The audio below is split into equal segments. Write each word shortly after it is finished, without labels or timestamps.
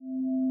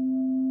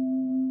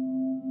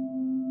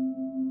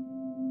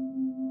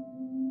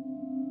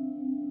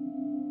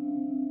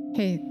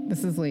Hey,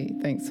 this is Lee.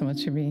 Thanks so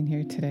much for being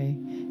here today.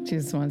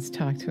 Jesus wants to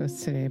talk to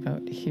us today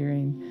about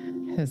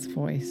hearing his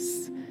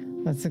voice.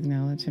 Let's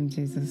acknowledge him.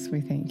 Jesus, we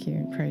thank you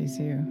and praise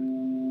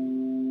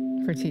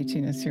you for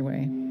teaching us your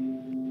way,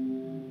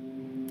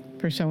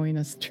 for showing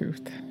us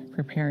truth,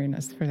 preparing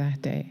us for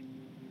that day.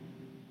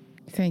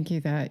 Thank you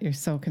that you're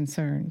so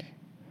concerned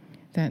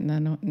that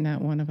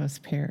not one of us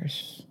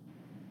perish,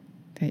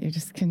 that you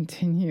just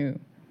continue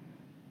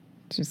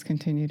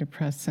to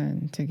press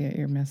in to get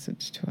your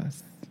message to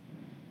us.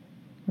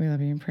 We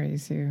love you and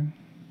praise you.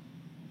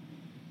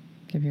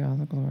 Give you all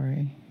the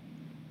glory.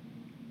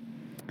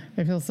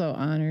 I feel so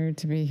honored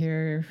to be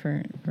here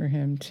for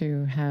him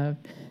to have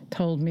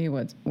told me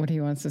what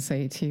he wants to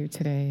say to you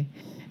today.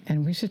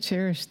 And we should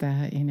cherish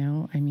that,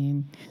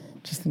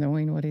 just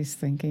knowing what he's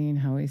thinking,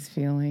 how he's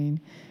feeling,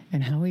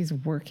 and how he's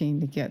working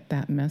to get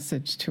that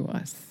message to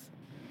us.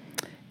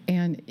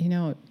 And,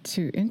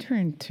 to enter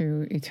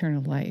into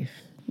eternal life,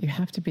 you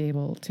have to be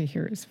able to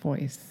hear his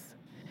voice.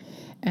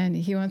 And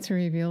he wants to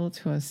reveal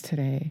to us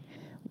today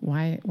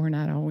why we're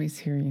not always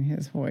hearing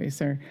his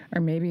voice, or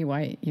maybe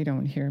why you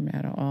don't hear him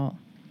at all.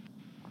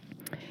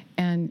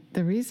 And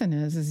the reason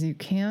is you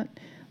can't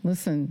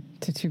listen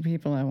to two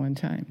people at one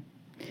time.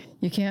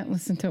 You can't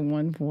listen to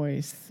one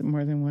voice,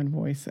 more than one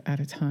voice at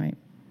a time,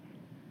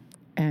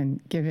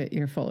 and give it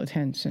your full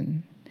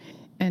attention.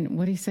 And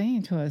what he's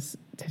saying to us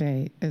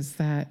today is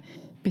that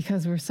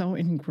because we're so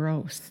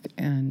engrossed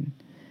in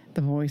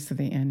the voice of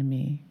the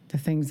enemy, the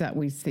things that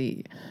we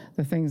see,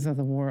 the things of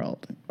the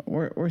world,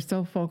 we're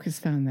so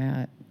focused on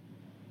that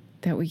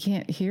we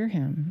can't hear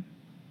him.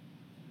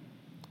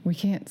 We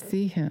can't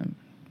see him.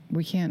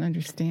 We can't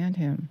understand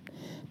him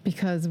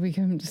because we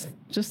give him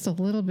just a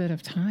little bit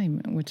of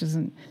time, which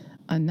isn't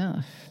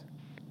enough.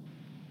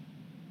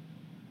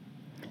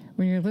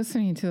 When you're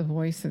listening to the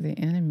voice of the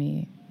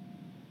enemy,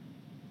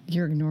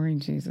 you're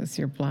ignoring Jesus.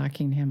 You're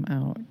blocking him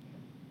out.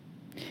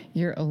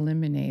 You're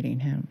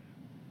eliminating him.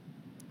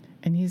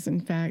 And he's, in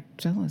fact,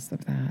 jealous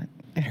of that.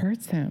 It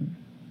hurts him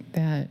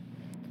that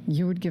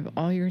you would give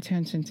all your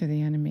attention to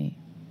the enemy,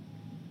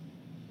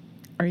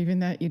 or even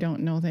that you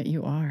don't know that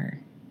you are.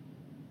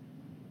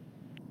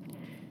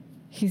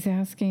 He's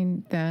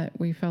asking that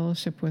we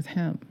fellowship with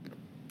him,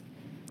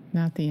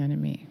 not the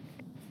enemy.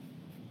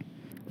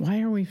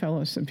 Why are we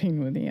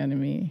fellowshipping with the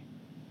enemy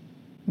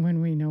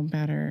when we know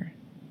better?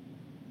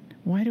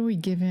 Why do we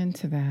give in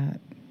to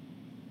that?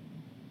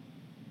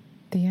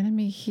 The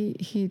enemy,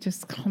 he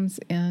just comes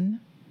in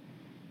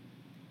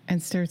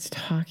and starts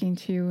talking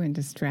to you and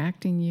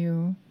distracting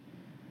you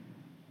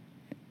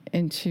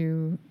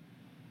into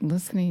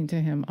listening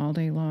to him all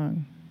day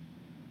long.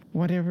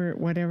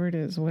 Whatever it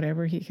is,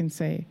 whatever he can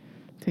say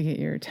to get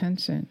your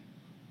attention.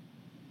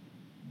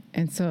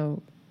 And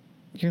so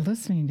you're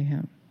listening to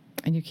him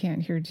and you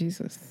can't hear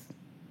Jesus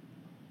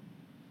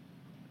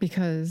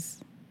because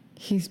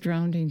he's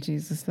drowning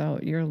Jesus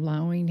out. You're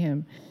allowing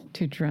him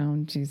to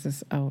drown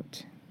Jesus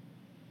out.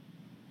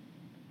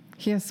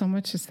 He has so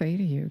much to say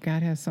to you.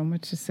 God has so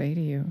much to say to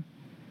you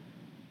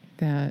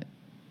but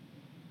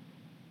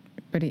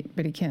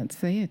he can't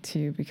say it to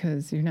you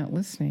because you're not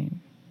listening.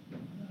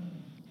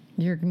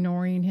 You're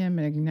ignoring him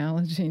and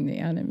acknowledging the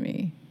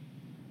enemy.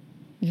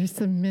 You're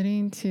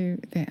submitting to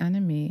the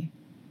enemy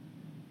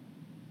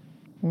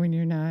when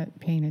you're not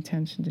paying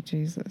attention to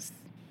Jesus.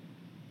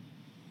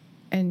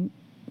 And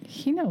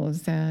he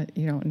knows that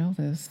you don't know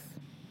this.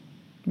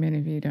 Many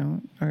of you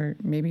don't. Or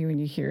maybe when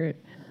you hear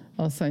it,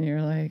 all of a sudden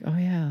you're like, oh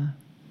yeah,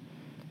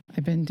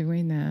 I've been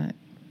doing that.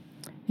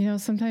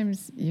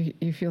 Sometimes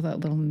you feel that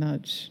little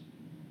nudge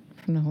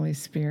from the Holy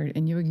Spirit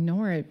and you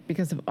ignore it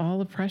because of all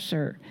the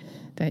pressure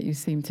that you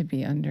seem to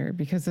be under,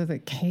 because of the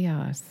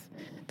chaos,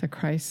 the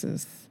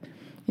crisis.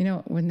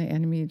 When the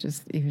enemy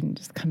just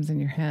comes in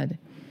your head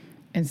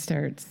and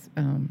starts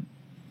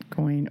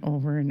going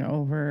over and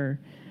over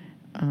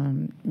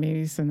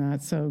maybe some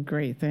not so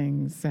great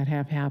things that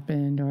have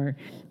happened, or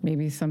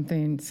maybe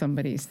something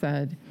somebody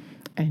said,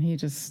 and he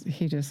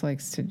just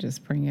likes to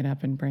just bring it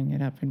up and bring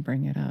it up and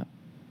bring it up.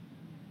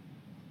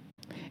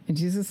 And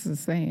Jesus is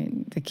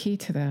saying the key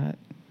to that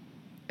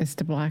is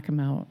to block him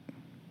out.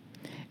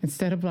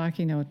 Instead of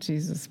blocking out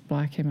Jesus,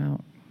 block him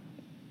out.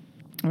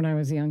 When I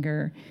was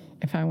younger,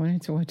 if I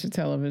wanted to watch a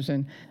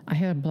television, I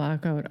had to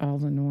block out all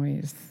the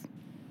noise.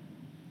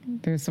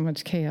 There's so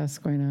much chaos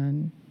going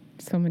on,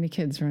 so many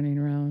kids running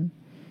around,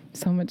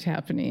 so much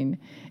happening,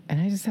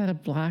 and I just had to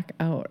block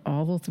out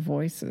all those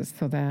voices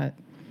so that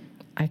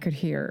I could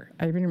hear.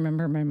 I even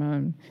remember my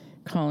mom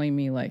calling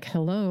me like,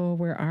 hello,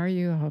 where are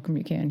you? How come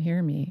you can't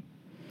hear me?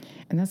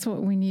 And that's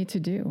what we need to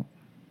do.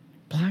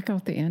 Block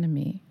out the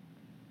enemy.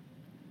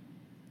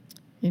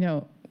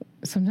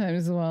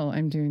 Sometimes while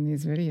I'm doing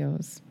these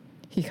videos,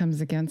 he comes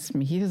against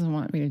me. He doesn't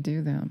want me to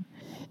do them.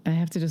 And I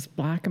have to just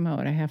block him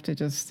out. I have to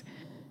just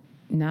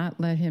not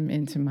let him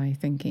into my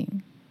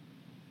thinking.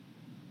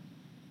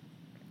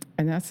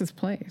 And that's his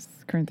place.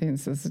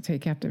 Corinthians says to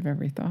take captive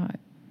every thought.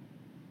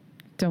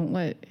 Don't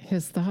let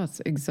his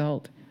thoughts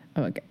exalt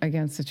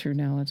against the true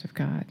knowledge of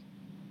God.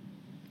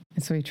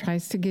 And so he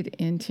tries to get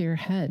into your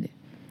head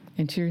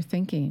into your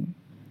thinking.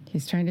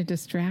 He's trying to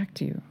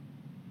distract you,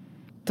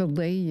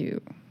 delay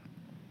you,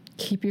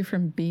 keep you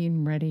from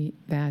being ready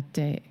that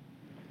day.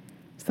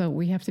 So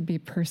we have to be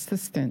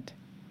persistent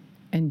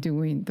in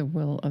doing the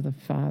will of the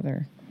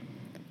Father,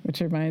 which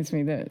reminds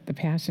me that the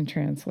Passion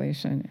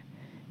Translation,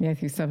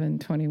 Matthew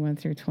 7:21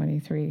 through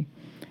 23.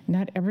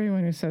 Not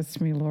everyone who says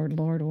to me, Lord,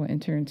 Lord, will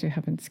enter into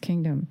heaven's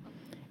kingdom.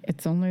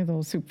 It's only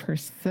those who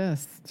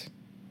persist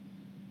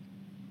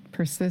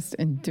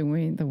in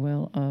doing the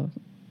will of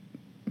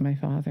my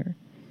Father.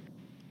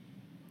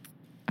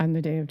 On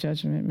the day of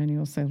judgment, many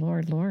will say,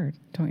 Lord, Lord,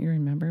 don't you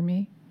remember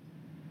me?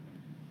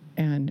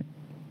 And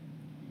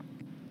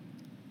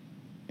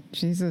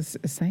Jesus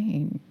is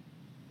saying,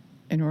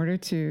 in order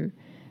to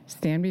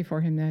stand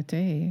before him that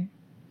day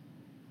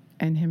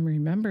and him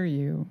remember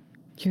you,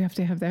 you have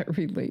to have that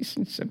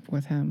relationship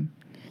with him.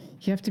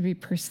 You have to be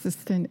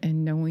persistent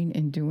in knowing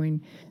and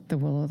doing the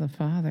will of the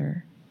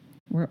Father.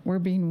 We're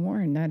being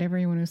warned. Not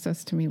everyone who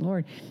says to me,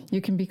 Lord. You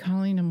can be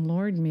calling him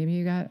Lord. Maybe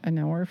you got an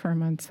hour for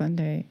him on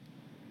Sunday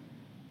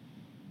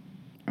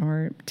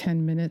or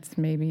 10 minutes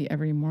maybe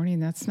every morning.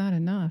 That's not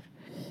enough,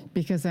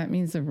 because that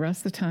means the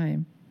rest of the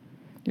time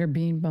you're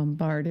being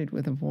bombarded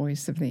with the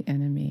voice of the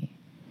enemy.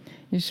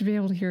 You should be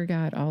able to hear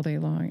God all day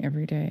long,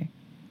 every day.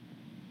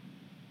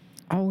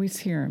 Always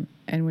hear him.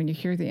 And when you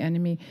hear the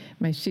enemy,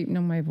 my sheep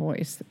know my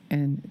voice,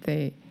 and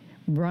they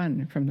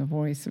run from the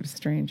voice of a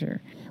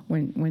stranger.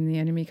 When the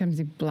enemy comes,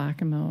 you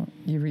block him out.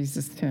 You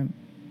resist him.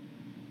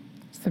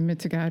 Submit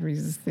to God,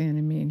 resist the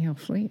enemy, and he'll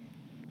flee.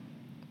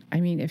 I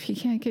mean, if he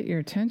can't get your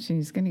attention,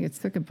 he's going to get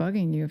sick of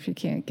bugging you if he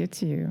can't get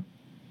to you.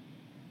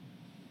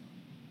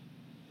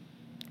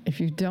 If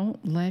you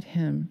don't let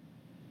him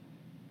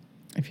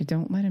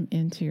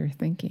into your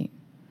thinking,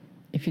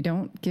 if you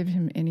don't give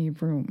him any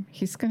room,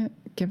 he's going to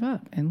give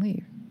up and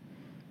leave.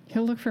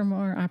 He'll look for a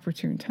more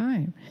opportune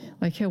time.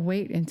 Like, he'll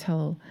wait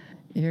until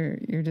you're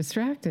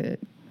distracted.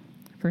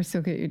 First,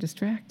 he'll get you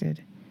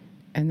distracted,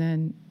 and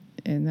then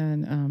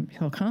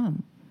he'll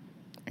come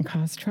and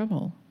cause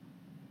trouble.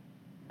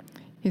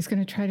 He's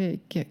going to try to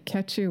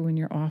catch you when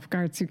you're off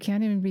guard. So you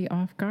can't even be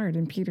off guard.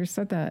 And Peter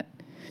said that.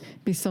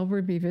 Be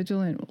sober, be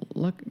vigilant,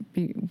 look,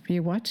 be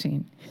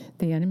watching.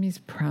 The enemy's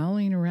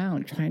prowling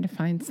around trying to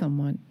find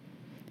someone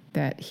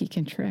that he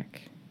can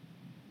trick.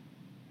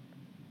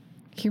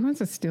 He wants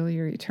to steal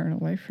your eternal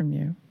life from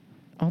you.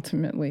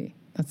 Ultimately,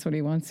 that's what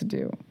he wants to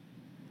do.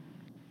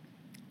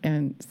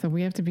 And so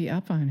we have to be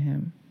up on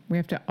him. We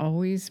have to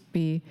always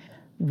be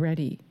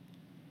ready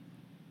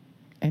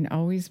and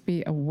always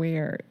be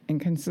aware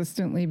and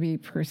consistently be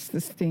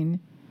persisting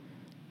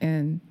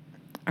in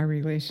our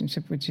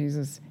relationship with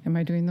Jesus. Am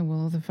I doing the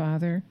will of the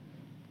Father,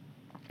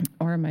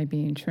 or am I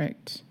being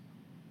tricked?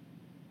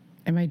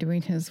 Am I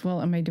doing his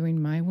will? Am I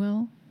doing my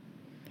will?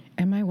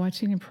 Am I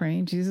watching and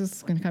praying? Jesus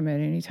is going to come at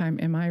any time.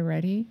 Am I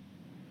ready?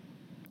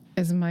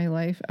 Is my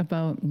life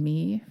about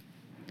me?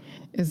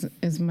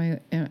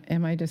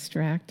 Am I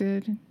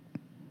distracted,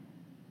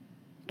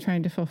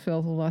 trying to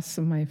fulfill the lusts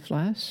of my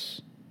flesh?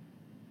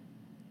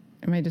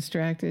 Am I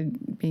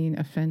distracted, being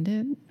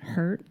offended,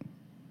 hurt?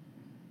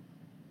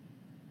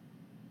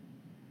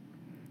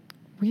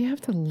 We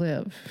have to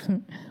live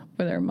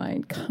with our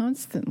mind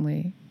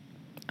constantly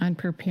on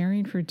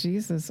preparing for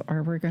Jesus,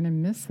 or we're going to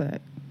miss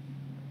it.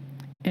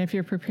 And if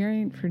you're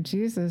preparing for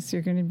Jesus,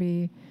 you're going to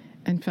be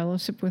in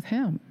fellowship with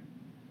him.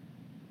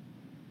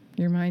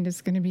 Your mind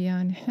is going to be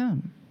on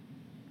him,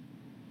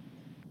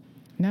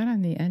 not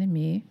on the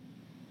enemy,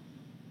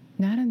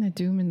 not on the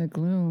doom and the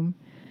gloom,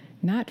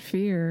 not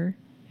fear,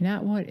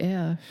 not what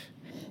if.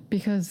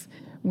 Because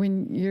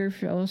when you're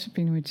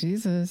fellowshipping with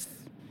Jesus,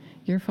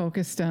 you're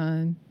focused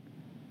on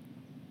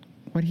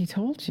what he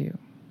told you,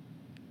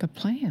 the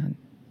plan.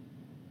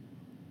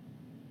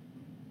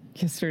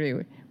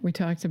 Yesterday, we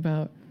talked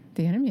about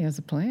the enemy has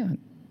a plan.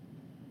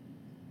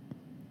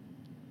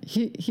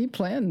 He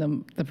planned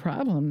the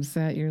problems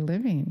that you're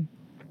living.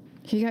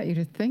 He got you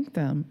to think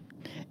them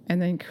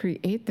and then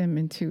create them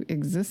into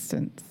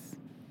existence.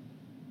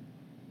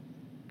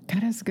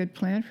 God has a good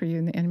plan for you,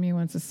 and the enemy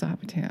wants to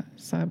sabotage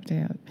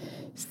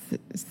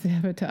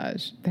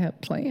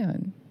that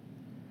plan.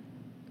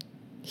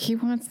 He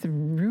wants to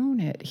ruin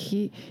it.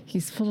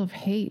 He's full of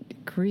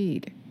hate,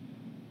 greed.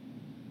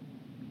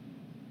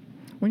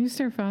 When you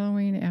start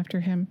following after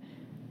him,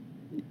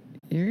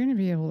 you're going to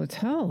be able to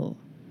tell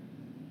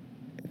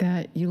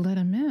that you let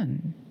him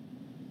in.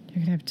 You're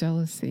going to have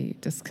jealousy,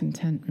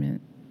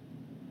 discontentment,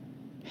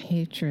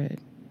 hatred.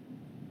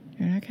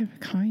 You're not going to have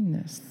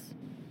kindness,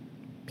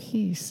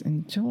 peace,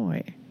 and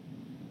joy.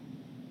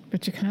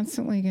 But you're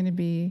constantly going to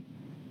be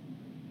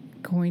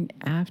going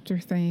after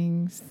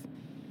things,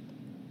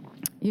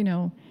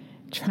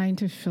 trying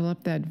to fill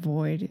up that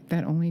void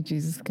that only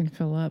Jesus can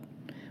fill up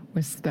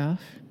with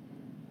stuff.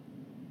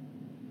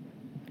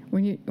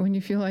 When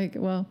you feel like,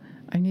 well,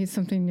 I need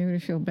something new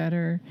to feel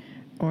better,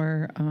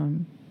 or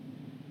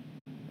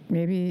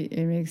maybe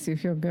it makes you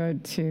feel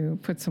good to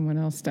put someone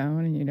else down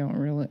and you don't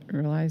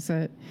realize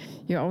it.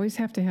 You always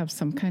have to have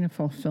some kind of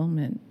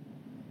fulfillment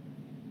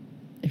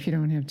if you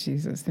don't have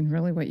Jesus. And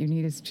really what you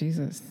need is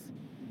Jesus.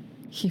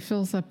 He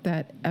fills up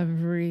that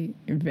every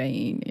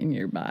vein in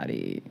your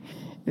body,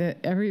 that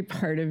every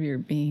part of your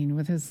being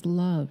with his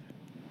love.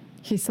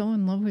 He's so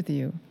in love with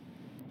you.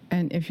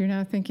 And if you're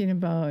not thinking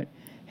about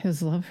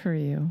his love for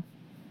you,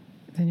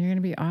 then you're going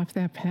to be off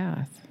that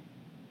path.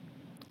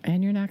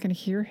 And you're not going to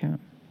hear him.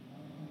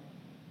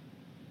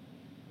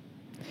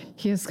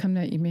 He has come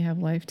that you may have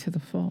life to the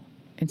full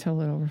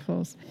until it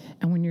overflows.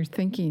 And when you're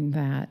thinking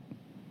that,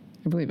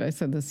 I believe I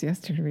said this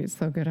yesterday, it's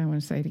so good, I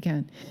want to say it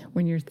again.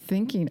 When you're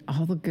thinking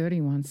all the good he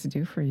wants to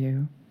do for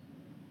you,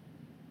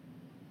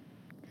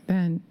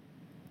 then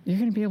you're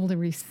going to be able to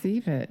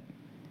receive it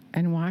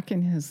and walk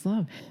in his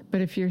love.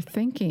 But if you're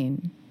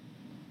thinking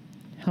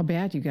how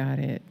bad you got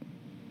it,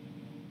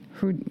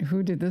 who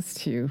did this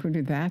to you, who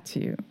did that to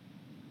you,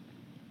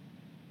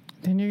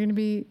 then you're going to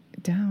be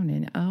down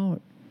and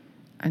out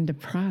and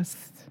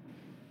depressed.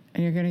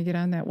 And you're going to get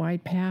on that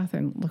wide path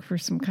and look for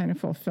some kind of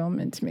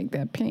fulfillment to make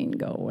that pain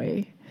go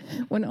away,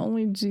 when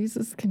only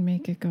Jesus can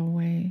make it go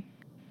away.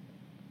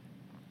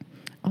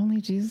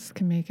 Only Jesus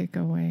can make it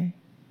go away.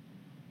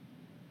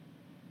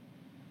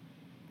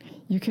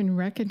 You can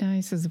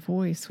recognize his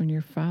voice when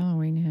you're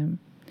following him.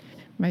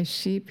 My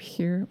sheep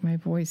hear my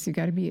voice. You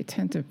got to be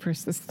attentive,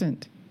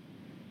 persistent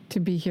to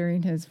be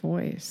hearing his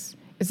voice.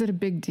 Is it a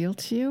big deal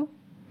to you?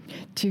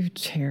 Do you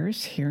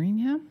cherish hearing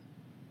him?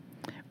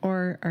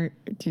 Or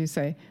do you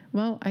say,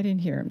 well, I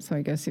didn't hear him, so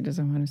I guess he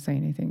doesn't want to say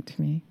anything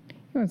to me.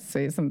 He wants to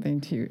say something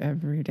to you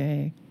every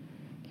day.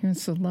 He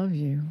wants to love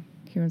you.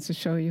 He wants to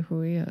show you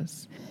who he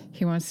is.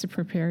 He wants to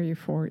prepare you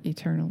for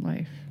eternal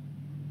life.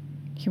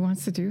 He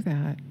wants to do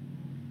that.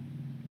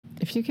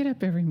 If you get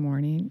up every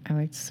morning, I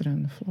like to sit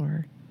on the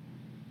floor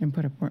and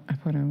I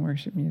put on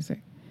worship music,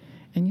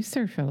 and you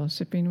start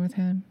fellowshipping with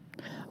him,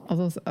 all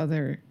those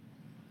other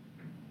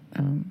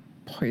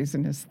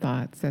poisonous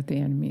thoughts that the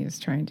enemy is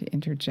trying to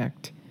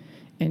interject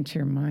into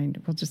your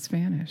mind will just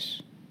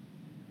vanish.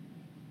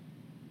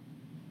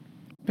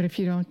 But if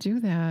you don't do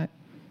that,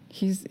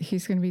 he's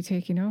going to be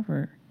taking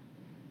over.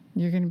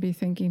 You're going to be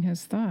thinking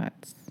his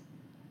thoughts.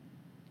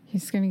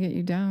 He's going to get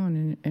you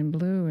down and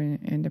blue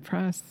and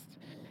depressed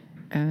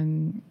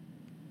and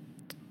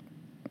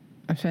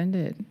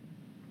offended.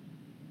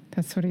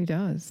 That's what he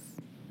does.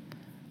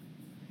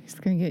 He's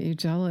going to get you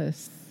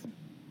jealous.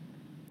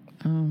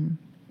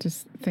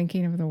 Just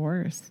thinking of the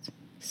worst.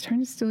 He's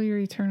trying to steal your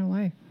eternal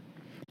life.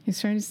 He's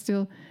trying to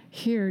steal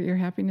here your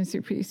happiness,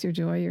 your peace, your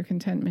joy, your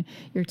contentment,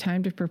 your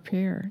time to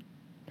prepare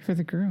for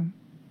the groom.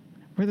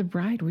 We're the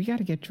bride. We got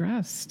to get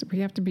dressed. We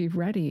have to be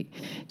ready.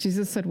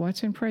 Jesus said,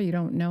 watch and pray. You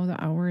don't know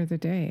the hour of the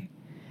day.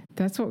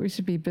 That's what we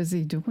should be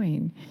busy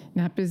doing,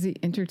 not busy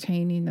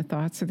entertaining the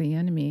thoughts of the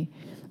enemy.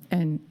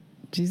 And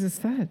Jesus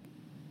said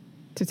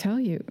to tell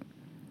you,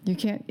 you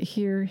can't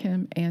hear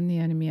him and the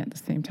enemy at the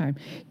same time.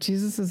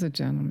 Jesus is a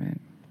gentleman.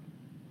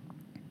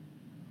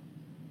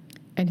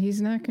 And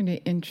he's not going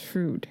to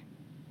intrude.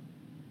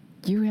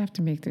 You have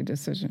to make the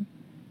decision.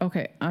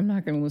 Okay, I'm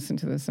not going to listen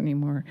to this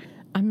anymore.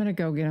 I'm going to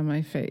go get on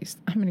my face.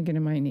 I'm going to get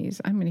on my knees.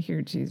 I'm going to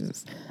hear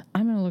Jesus.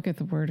 I'm going to look at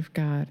the Word of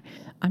God.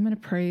 I'm going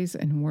to praise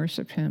and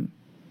worship him.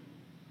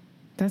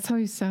 That's how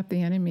you stop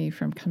the enemy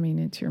from coming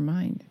into your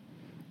mind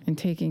and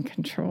taking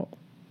control.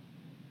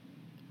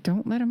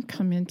 Don't let him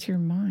come into your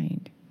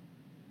mind.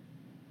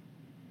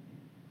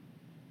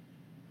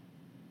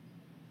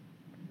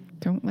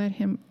 Don't let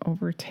him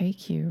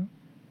overtake you.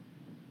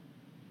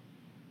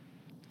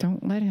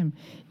 Don't let him.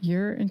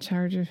 You're in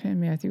charge of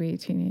him. Matthew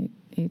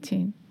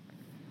 18.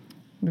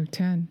 Luke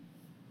 10.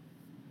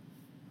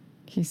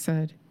 He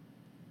said,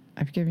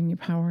 I've given you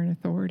power and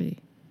authority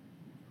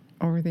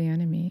over the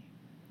enemy.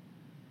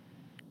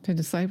 The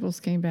disciples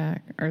came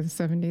back, or the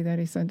 70 that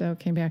he sent out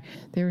came back.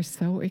 They were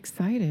so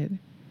excited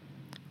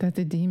that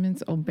the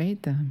demons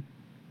obeyed them.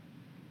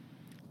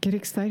 Get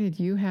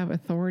excited. You have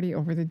authority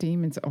over the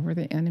demons, over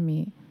the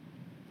enemy.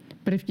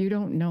 But if you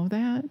don't know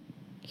that,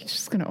 he's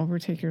just going to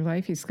overtake your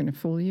life. He's going to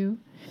fool you,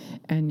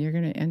 and you're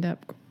going to end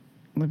up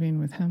living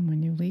with him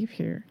when you leave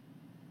here.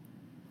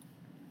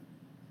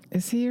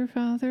 Is he your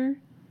father?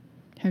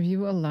 Have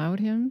you allowed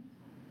him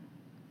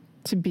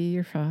to be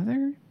your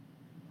father?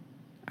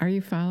 Are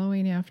you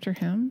following after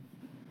him,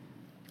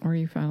 or are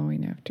you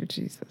following after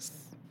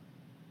Jesus?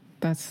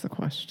 That's the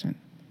question.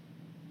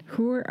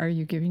 Who are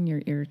you giving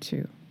your ear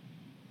to?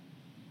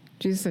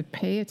 Jesus said,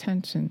 pay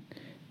attention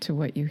to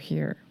what you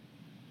hear.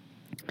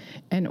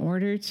 In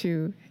order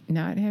to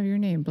not have your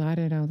name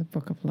blotted out of the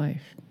book of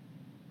life,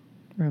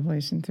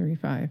 Revelation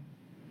 3:5, you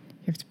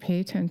have to pay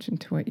attention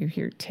to what you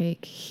hear.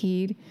 Take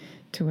heed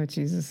to what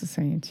Jesus is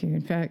saying to you.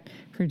 In fact,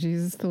 for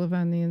Jesus to live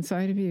on the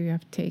inside of you, you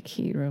have to take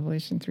heed,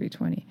 Revelation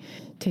 3:20.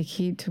 Take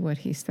heed to what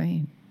he's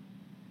saying.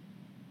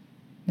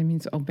 That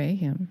means obey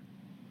him.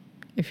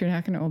 If you're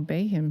not going to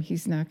obey him,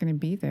 he's not going to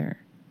be there.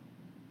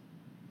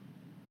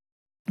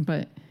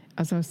 But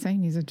as I was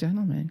saying, he's a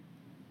gentleman.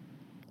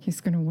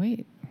 He's going to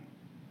wait.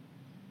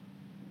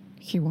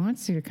 He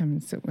wants you to come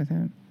and sit with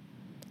him.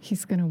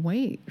 He's going to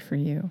wait for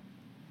you.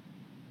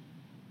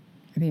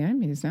 The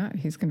enemy is not.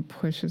 He's going to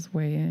push his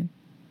way in.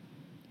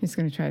 He's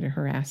going to try to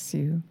harass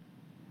you,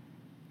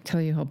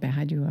 tell you how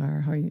bad you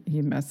are, how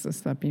you messed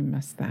this up, you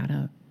messed that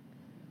up.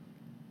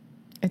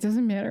 It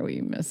doesn't matter what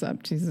you mess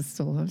up. Jesus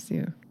still loves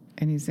you,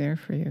 and he's there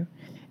for you,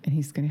 and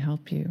he's going to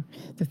help you.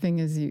 The thing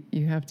is,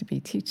 you have to be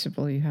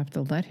teachable. You have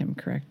to let him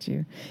correct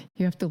you.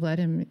 You have to let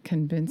him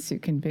convince you,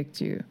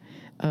 convict you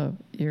of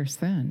your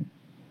sin,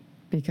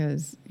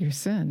 because your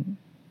sin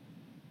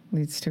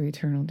leads to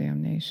eternal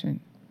damnation.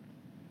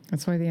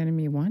 That's why the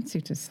enemy wants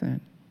you to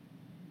sin.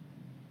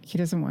 He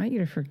doesn't want you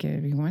to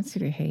forgive. He wants you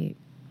to hate.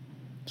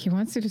 He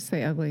wants you to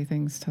say ugly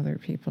things to other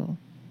people,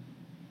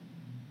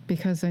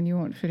 because then you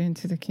won't fit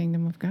into the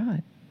kingdom of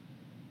God.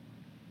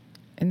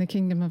 In the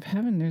kingdom of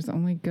heaven, there's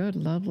only good,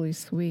 lovely,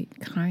 sweet,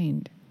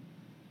 kind.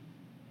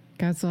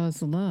 God's law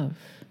is love.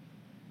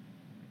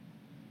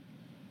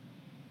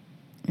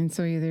 And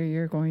so either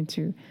you're going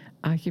to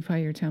occupy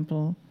your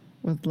temple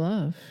with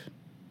love,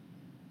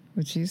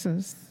 with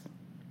Jesus.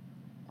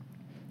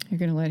 You're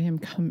going to let him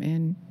come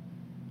in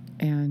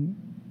and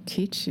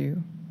teach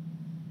you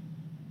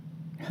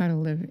how to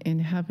live in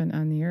heaven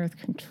on the earth.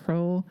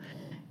 Control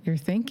your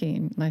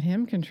thinking. Let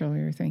him control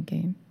your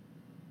thinking.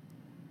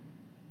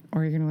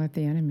 Or you're going to let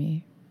the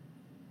enemy.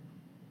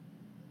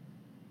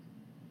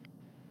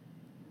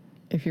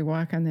 If you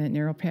walk on that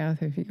narrow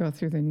path, if you go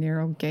through the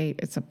narrow gate,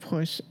 it's a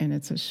push and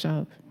it's a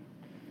shove.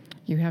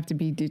 You have to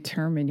be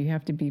determined. You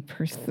have to be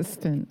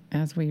persistent,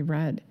 as we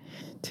read,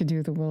 to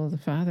do the will of the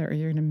Father, or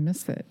you're going to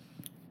miss it.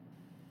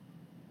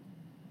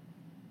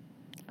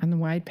 On the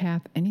wide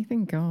path,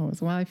 anything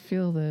goes. Well, I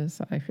feel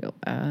this, I feel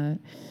that.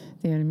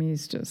 The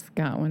enemy's just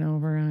got one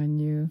over on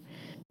you.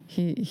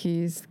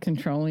 He's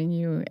controlling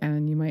you,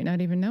 and you might not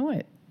even know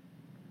it.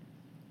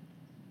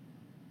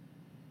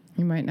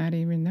 You might not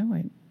even know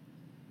it,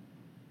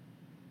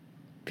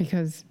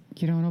 because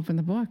you don't open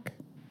the book,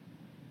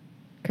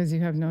 because you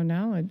have no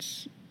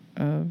knowledge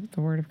of the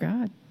Word of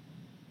God.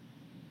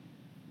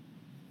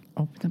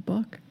 Open the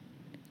book.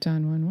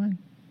 John 1:1.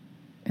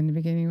 In the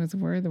beginning was the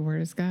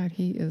Word is God.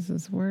 He is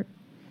his Word.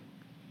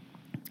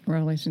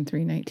 Revelation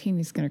 3:19,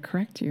 he's going to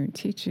correct you and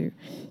teach you,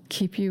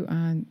 keep you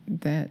on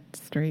that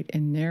straight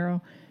and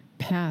narrow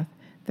path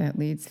that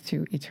leads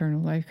to eternal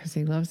life, because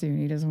he loves you and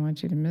he doesn't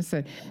want you to miss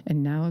it.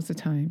 And now is the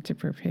time to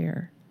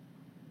prepare.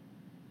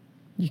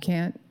 You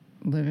can't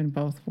live in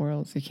both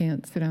worlds. You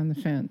can't sit on the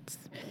fence.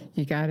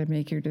 You got to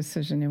make your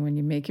decision. And when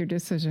you make your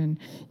decision,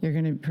 you're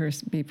going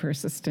to be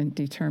persistent,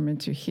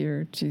 determined to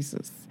hear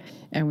Jesus.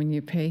 And when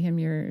you pay him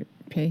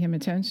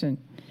attention,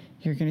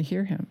 you're going to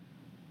hear him.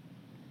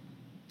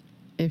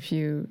 If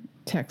you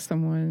text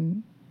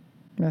someone,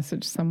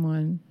 message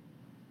someone,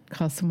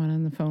 call someone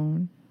on the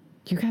phone,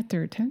 you got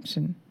their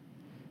attention.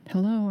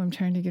 Hello, I'm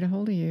trying to get a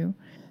hold of you.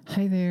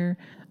 Hi there,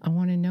 I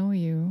want to know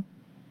you.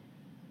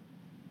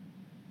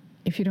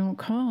 If you don't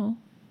call,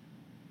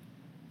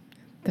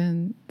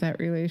 then that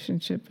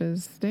relationship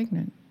is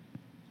stagnant.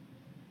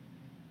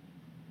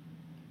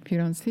 If you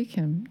don't seek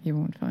him, you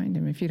won't find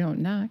him. If you don't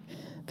knock,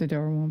 the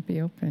door won't be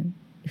open.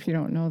 If you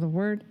don't know the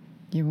Word,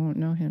 you won't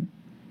know him.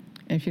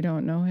 If you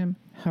don't know him,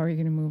 how are you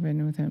going to move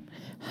in with him?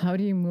 How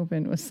do you move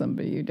in with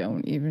somebody you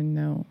don't even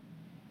know?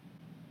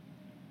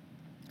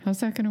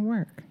 How's that going to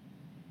work?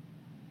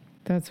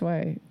 That's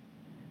why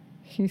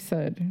he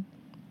said,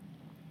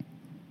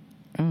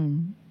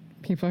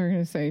 people are going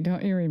to say,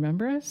 don't you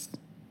remember us?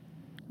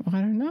 Well,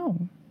 I don't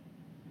know.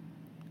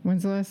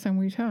 When's the last time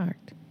we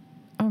talked?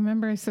 Oh,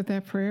 remember I said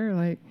that prayer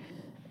like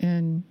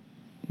in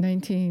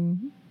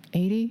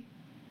 1980?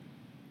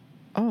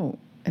 Oh,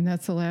 and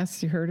that's the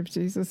last you heard of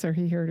Jesus, or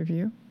he heard of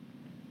you?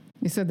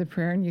 You said the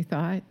prayer and you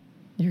thought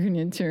you're going to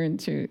enter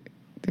into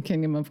the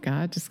kingdom of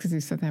God just because you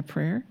said that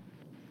prayer?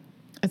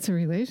 It's a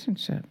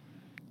relationship.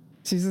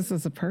 Jesus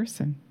is a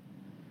person.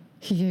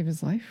 He gave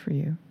his life for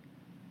you.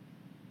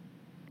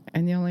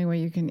 And the only way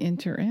you can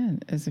enter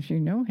in is if you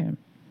know him.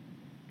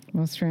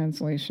 Most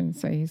translations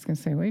say he's going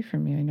to say, away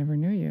from me, I never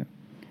knew you.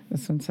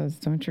 This one says,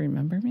 don't you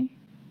remember me?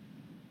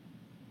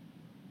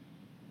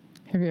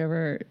 Have you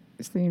ever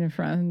seen a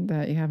friend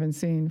that you haven't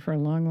seen for a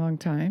long, long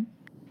time?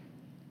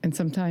 And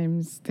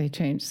sometimes they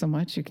change so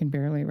much you can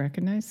barely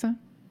recognize them.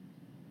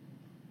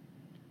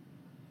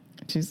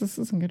 Jesus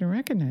isn't going to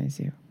recognize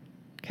you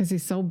because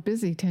he's so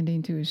busy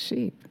tending to his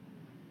sheep.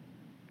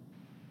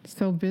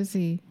 So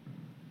busy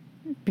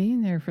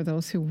being there for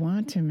those who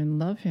want him and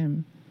love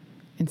him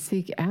and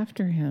seek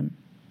after him.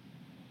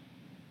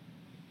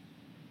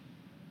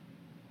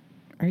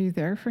 Are you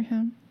there for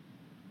him?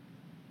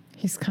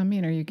 He's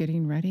coming. Are you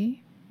getting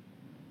ready?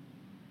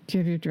 Do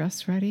you have your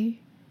dress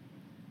ready?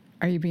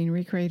 Are you being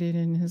recreated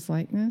in his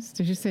likeness?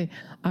 Did you say,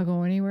 I'll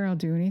go anywhere, I'll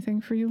do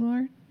anything for you,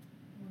 Lord?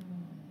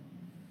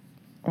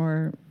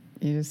 Or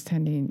you're just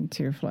tending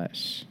to your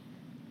flesh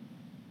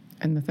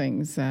and the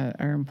things that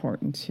are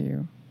important to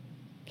you?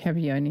 Have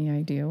you any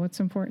idea what's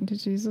important to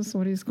Jesus,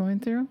 what he's going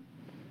through?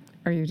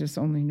 Or you just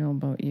only know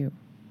about you?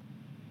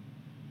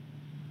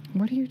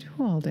 What do you do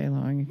all day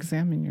long?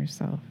 Examine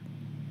yourself.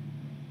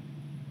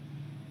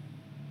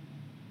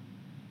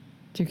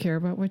 Do you care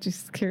about what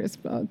Jesus cares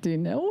about? Do you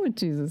know what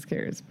Jesus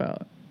cares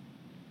about?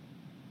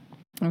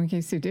 In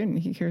case you didn't,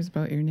 he cares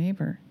about your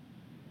neighbor.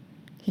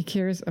 He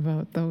cares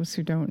about those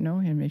who don't know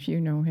him. If you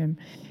know him,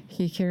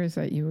 he cares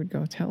that you would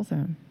go tell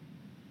them.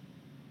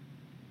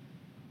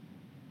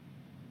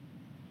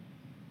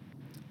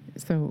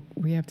 So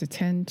we have to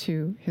tend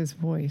to his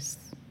voice.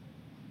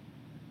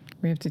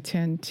 We have to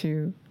tend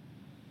to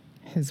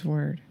his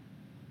word.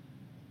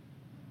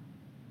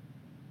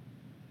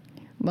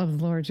 Love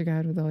the Lord your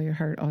God with all your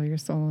heart, all your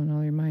soul, and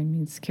all your mind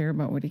means care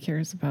about what he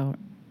cares about.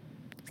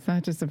 It's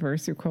not just a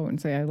verse you quote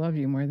and say, I love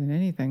you more than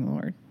anything,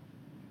 Lord.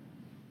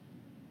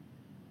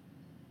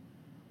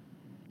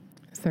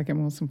 The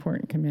second most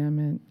important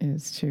commandment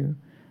is to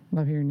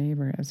love your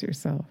neighbor as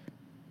yourself.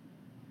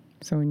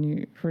 So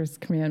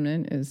first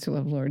commandment is to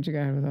love the Lord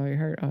your God with all your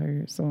heart, all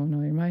your soul, and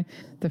all your mind.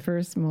 The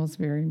first most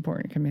very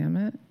important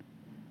commandment.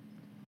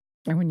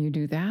 And when you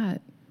do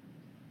that,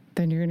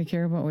 then you're going to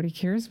care about what he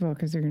cares about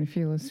because you're going to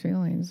feel his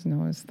feelings,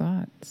 know his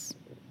thoughts.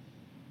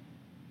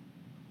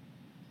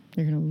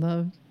 You're going to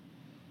love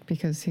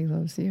because he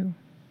loves you.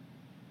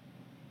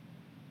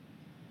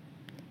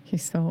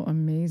 He's so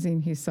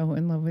amazing. He's so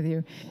in love with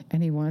you.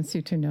 And he wants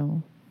you to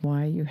know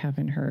why you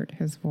haven't heard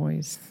his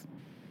voice.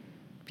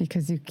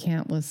 Because you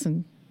can't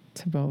listen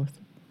to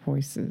both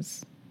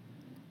voices.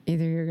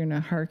 Either you're going to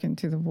hearken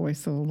to the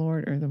voice of the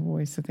Lord or the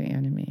voice of the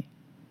enemy.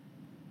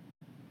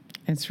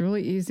 It's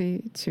really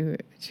easy to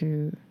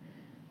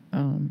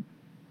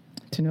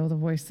know the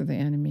voice of the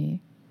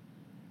enemy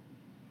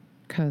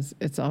because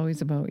it's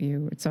always about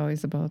you. It's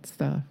always about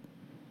stuff.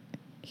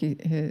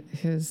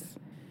 His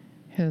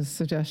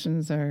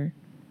suggestions are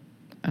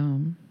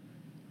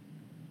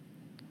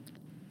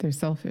they're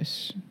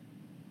selfish.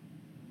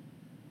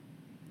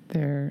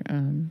 They're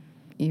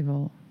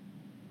evil,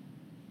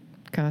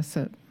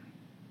 gossip,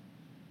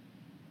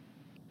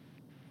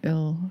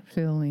 ill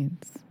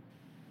feelings.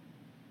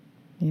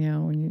 You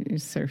know, when you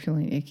start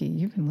feeling icky,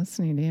 you've been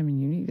listening to him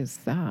and you need to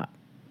stop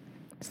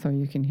so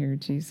you can hear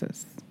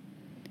Jesus.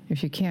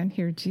 If you can't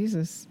hear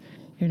Jesus,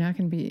 you're not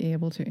going to be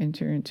able to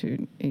enter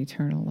into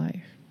eternal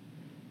life.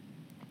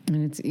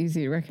 And it's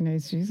easy to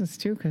recognize Jesus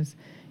too because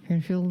you're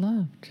going to feel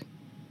loved.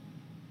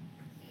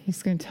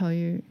 He's going to tell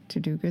you to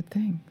do good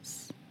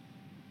things.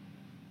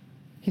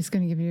 He's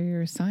going to give you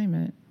your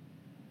assignment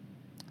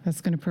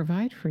that's going to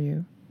provide for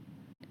you.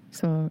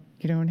 So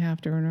you don't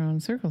have to run around in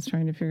circles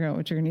trying to figure out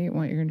what you're going to eat,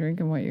 what you're going to drink,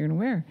 and what you're going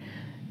to wear.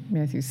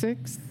 Matthew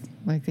 6,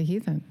 like the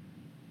heathen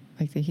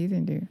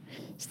do.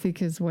 Seek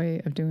his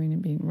way of doing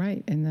and being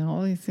right. And then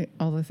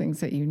all the things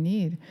that you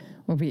need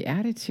will be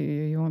added to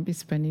you. You won't be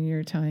spending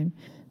your time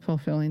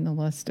fulfilling the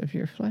lust of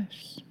your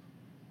flesh,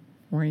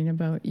 worrying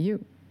about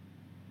you.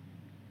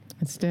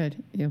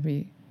 Instead, you'll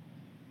be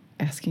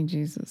asking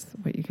Jesus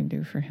what you can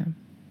do for him.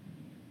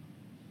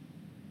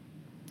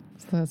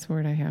 So that's the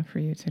word I have for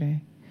you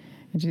today.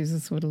 And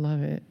Jesus would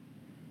love it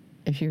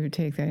if you would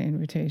take that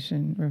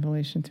invitation,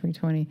 Revelation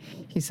 3:20.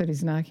 He said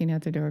he's knocking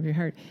at the door of your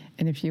heart.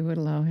 And if you would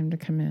allow him to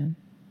come in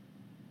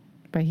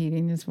by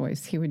heeding his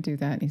voice, he would do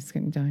that and he's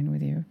going to dine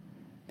with you.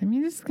 I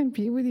mean, this is going to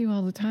be with you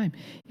all the time.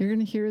 You're going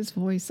to hear his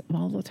voice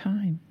all the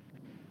time.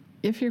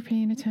 If you're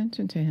paying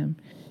attention to him,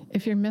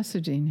 if you're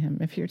messaging him,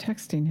 if you're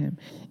texting him,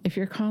 if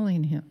you're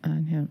calling him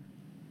on him,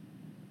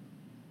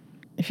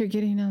 if you're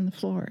getting on the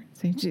floor,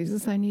 saying,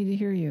 Jesus, I need to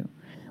hear you.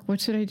 What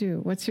should I do?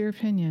 What's your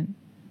opinion?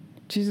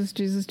 Jesus,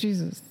 Jesus,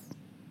 Jesus.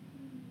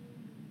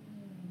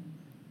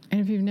 And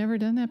if you've never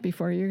done that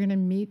before, you're going to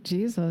meet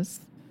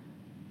Jesus.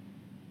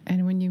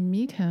 And when you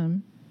meet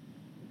him,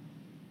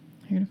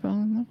 you're going to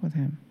fall in love with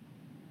him.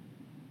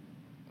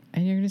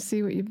 And you're going to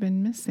see what you've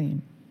been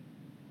missing.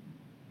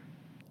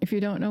 If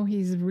you don't know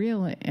he's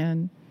real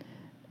and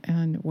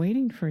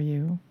waiting for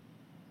you,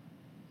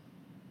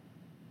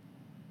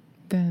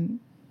 then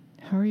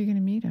how are you going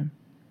to meet him?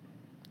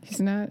 He's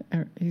not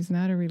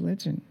a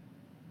religion.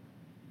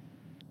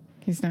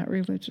 He's not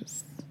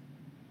religious.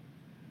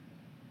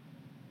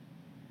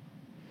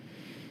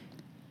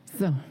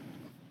 So,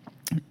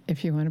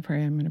 if you want to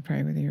pray, I'm going to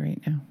pray with you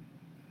right now.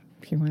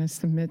 If you want to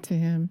submit to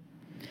him,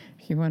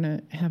 if you want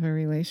to have a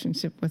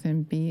relationship with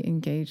him, be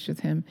engaged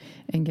with him,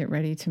 and get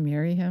ready to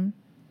marry him,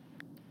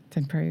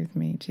 then pray with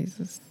me,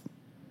 Jesus.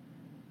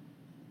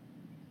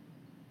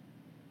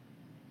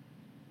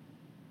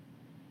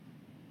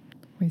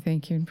 We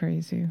thank you and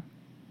praise you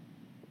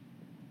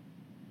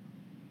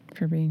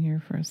for being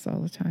here for us all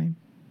the time,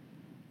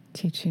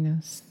 teaching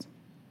us,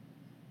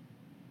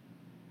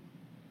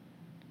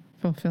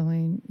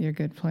 fulfilling your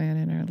good plan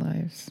in our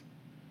lives.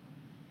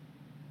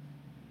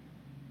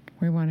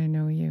 We want to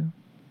know you.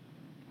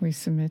 We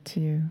submit to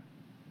you.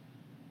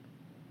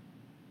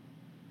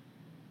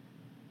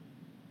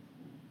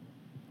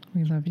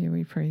 We love you.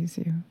 We praise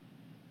you.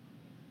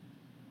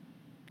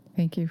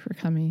 Thank you for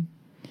coming,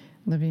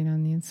 living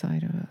on the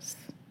inside of us.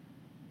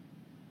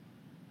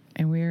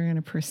 And we are going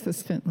to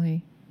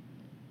persistently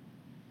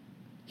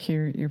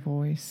hear your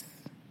voice,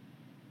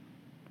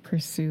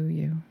 pursue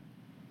you.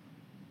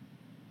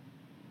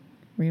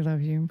 We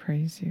love you and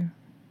praise you.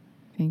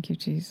 Thank you,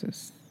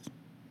 Jesus.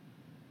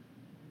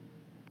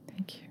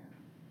 Thank you.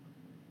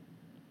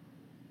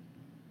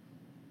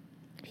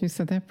 If If you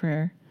said that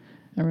prayer,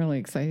 I'm really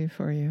excited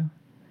for you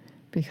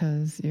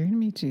because you're going to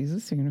meet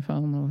Jesus, you're going to fall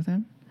in love with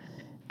him,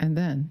 and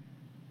then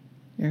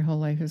your whole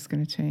life is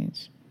going to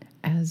change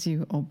as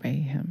you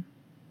obey him.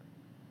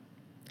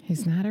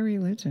 He's not a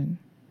religion.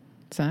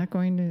 It's not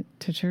going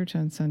to church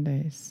on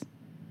Sundays.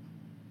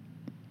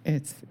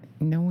 It's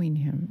knowing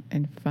him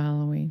and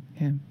following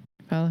him.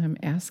 Follow him.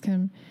 Ask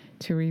him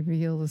to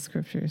reveal the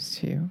scriptures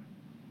to you.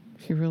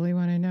 If you really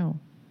want to know,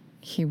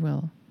 he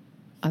will.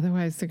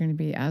 Otherwise, they're going to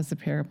be as a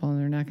parable and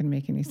they're not going to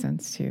make any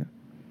sense to you.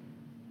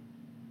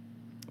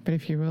 But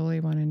if you really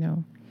want to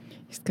know,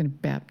 he's going to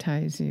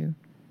baptize you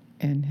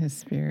in his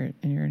spirit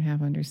and you're going to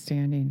have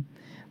understanding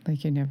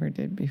like you never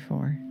did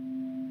before.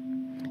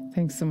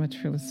 Thanks so much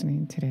for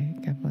listening today.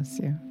 God bless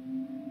you.